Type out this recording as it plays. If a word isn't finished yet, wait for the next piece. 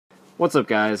What's up,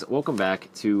 guys? Welcome back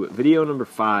to video number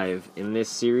 5 in this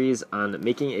series on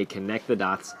making a connect the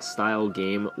dots style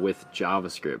game with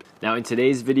JavaScript. Now in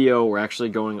today's video we're actually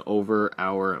going over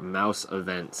our mouse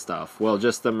event stuff. Well,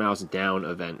 just the mouse down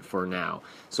event for now,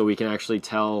 so we can actually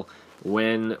tell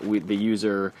when the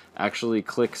user actually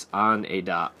clicks on a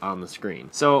dot on the screen.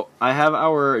 So I have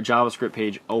our JavaScript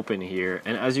page open here,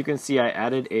 and as you can see I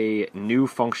added a new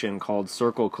function called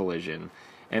CircleCollision.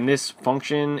 And this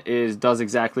function does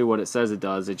exactly what it says it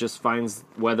does. It just finds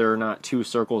whether or not two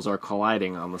circles are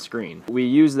colliding on the screen. We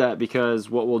use that because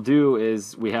what we'll do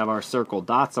is we have our circle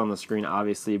dots on the screen,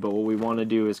 obviously, but what we want to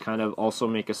do is kind of also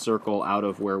make a circle out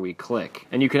of where we click.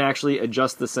 And you can actually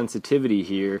adjust the sensitivity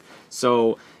here.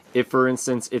 So if, for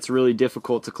instance, it's really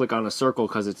difficult to click on a circle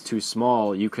because it's too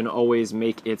small, you can always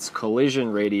make its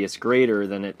collision radius greater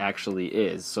than it actually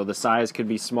is. So the size could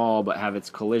be small but have its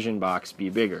collision box be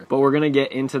bigger. But we're going to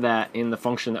get into that in the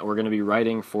function that we're going to be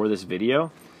writing for this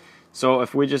video. So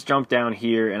if we just jump down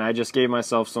here, and I just gave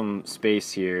myself some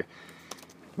space here,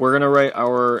 we're going to write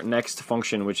our next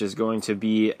function, which is going to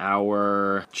be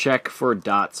our check for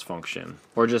dots function,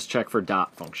 or just check for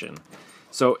dot function.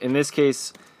 So in this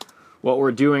case, what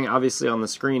we're doing obviously on the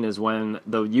screen is when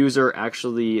the user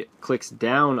actually clicks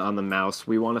down on the mouse,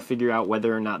 we want to figure out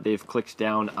whether or not they've clicked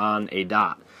down on a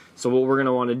dot. So what we're going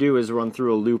to want to do is run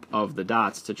through a loop of the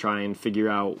dots to try and figure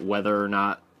out whether or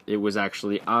not it was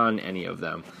actually on any of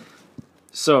them.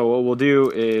 So what we'll do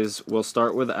is we'll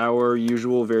start with our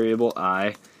usual variable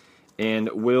I, and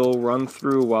we'll run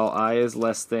through while I is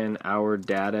less than our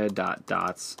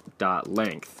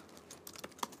data.dots.length.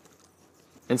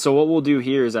 And so what we'll do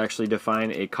here is actually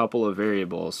define a couple of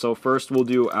variables. So first we'll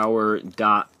do our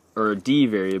dot or d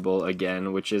variable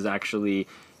again, which is actually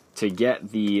to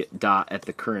get the dot at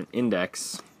the current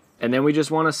index. And then we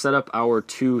just want to set up our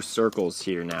two circles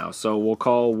here now. So we'll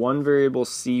call one variable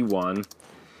c1,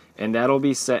 and that'll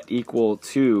be set equal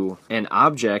to an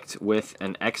object with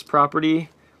an x property,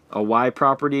 a y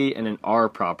property, and an r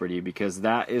property, because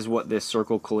that is what this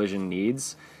CircleCollision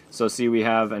needs. So see, we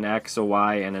have an x, a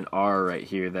y, and an r right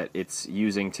here that it's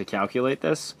using to calculate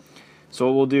this. So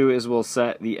what we'll do is we'll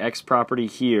set the x property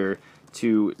here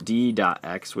to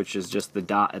d.x, which is just the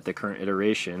dot at the current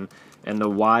iteration, and the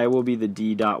y will be the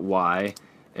d.y,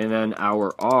 and then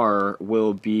our r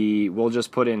will be, we'll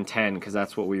just put in 10 because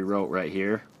that's what we wrote right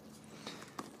here.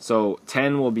 So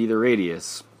 10 will be the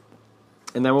radius.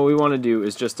 And then what we want to do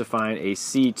is just define a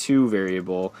c2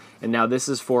 variable, and now this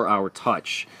is for our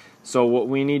touch. So what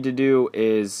we need to do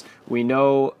is, we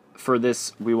know for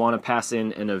this we want to pass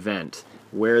in an event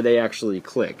where they actually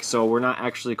click. So we're not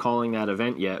actually calling that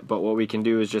event yet, but what we can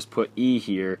do is just put e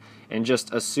here and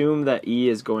just assume that e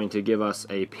is going to give us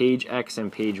a page x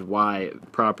and page y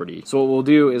property. So what we'll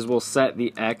do is we'll set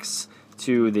the x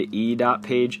to the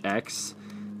e.pagex,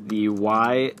 the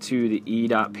y to the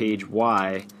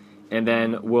e.pagey, and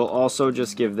then we'll also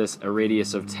just give this a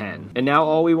radius of 10. And now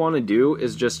all we want to do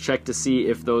is just check to see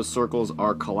if those circles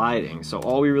are colliding. So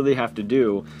all we really have to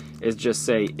do is just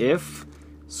say if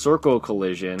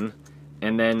CircleCollision,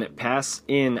 and then pass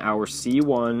in our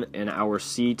C1 and our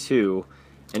C2,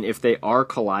 and if they are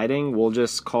colliding, we'll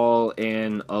just call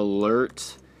an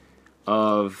alert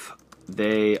of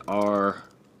they are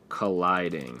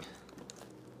colliding.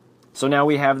 So now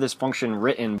we have this function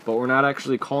written, but we're not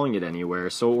actually calling it anywhere.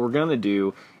 So what we're going to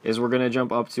do is we're going to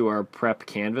jump up to our prep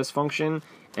canvas function,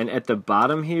 and at the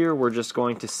bottom here we're just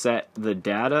going to set the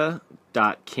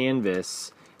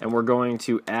data.canvas, and we're going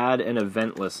to add an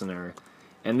event listener.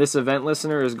 And this event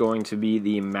listener is going to be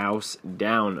the mouse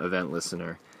down event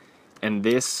listener. And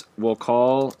this will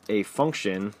call a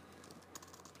function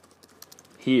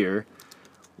here,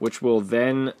 which will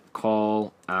then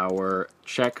call our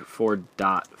check for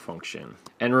dot function.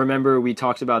 And remember, we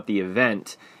talked about the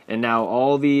event, and now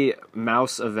all the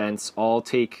mouse events all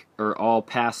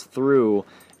pass through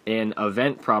an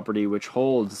event property which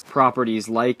holds properties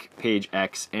like page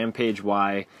x and page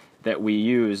y that we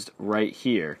used right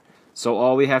here. So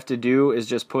all we have to do is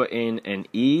just put in an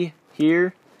e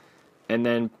here, and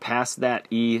then pass that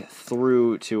e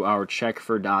through to our check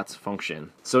for dots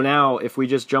function. So now if we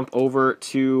just jump over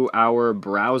to our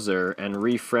browser and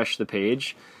refresh the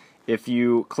page, if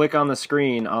you click on the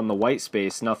screen on the white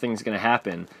space, nothing's going to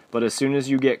happen. But as soon as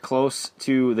you get close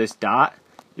to this dot,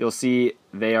 you'll see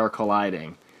they are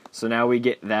colliding. So now we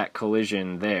get that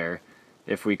collision there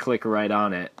if we click right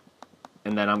on it.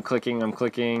 And then I'm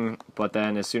clicking, but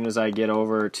then as soon as I get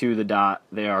over to the dot,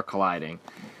 they are colliding.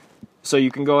 So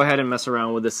you can go ahead and mess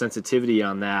around with the sensitivity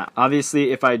on that. Obviously,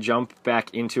 if I jump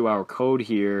back into our code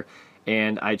here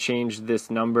and I change this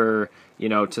number,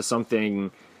 to something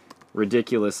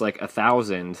ridiculous, like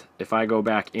 1,000, if I go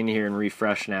back in here and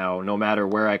refresh now, no matter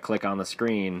where I click on the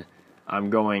screen, I'm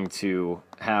going to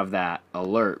have that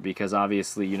alert, because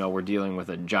obviously, you know, we're dealing with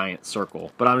a giant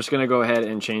circle. But I'm just going to go ahead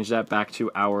and change that back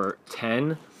to our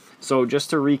 10. So just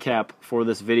to recap for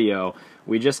this video,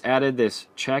 we just added this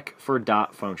check for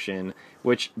dot function,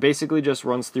 which basically just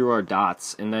runs through our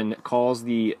dots and then calls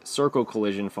the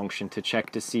CircleCollision function to check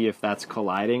to see if that's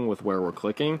colliding with where we're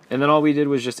clicking. And then all we did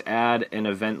was just add an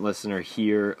event listener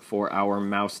here for our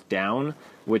mouse down,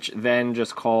 which then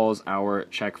just calls our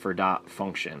check for dot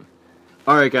function.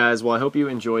 Alright guys, well I hope you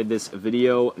enjoyed this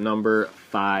video number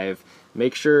 5.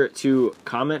 Make sure to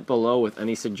comment below with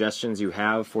any suggestions you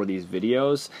have for these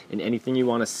videos and anything you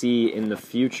want to see in the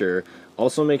future.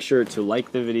 Also make sure to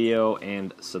like the video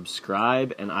and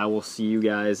subscribe, and I will see you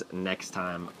guys next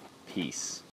time. Peace.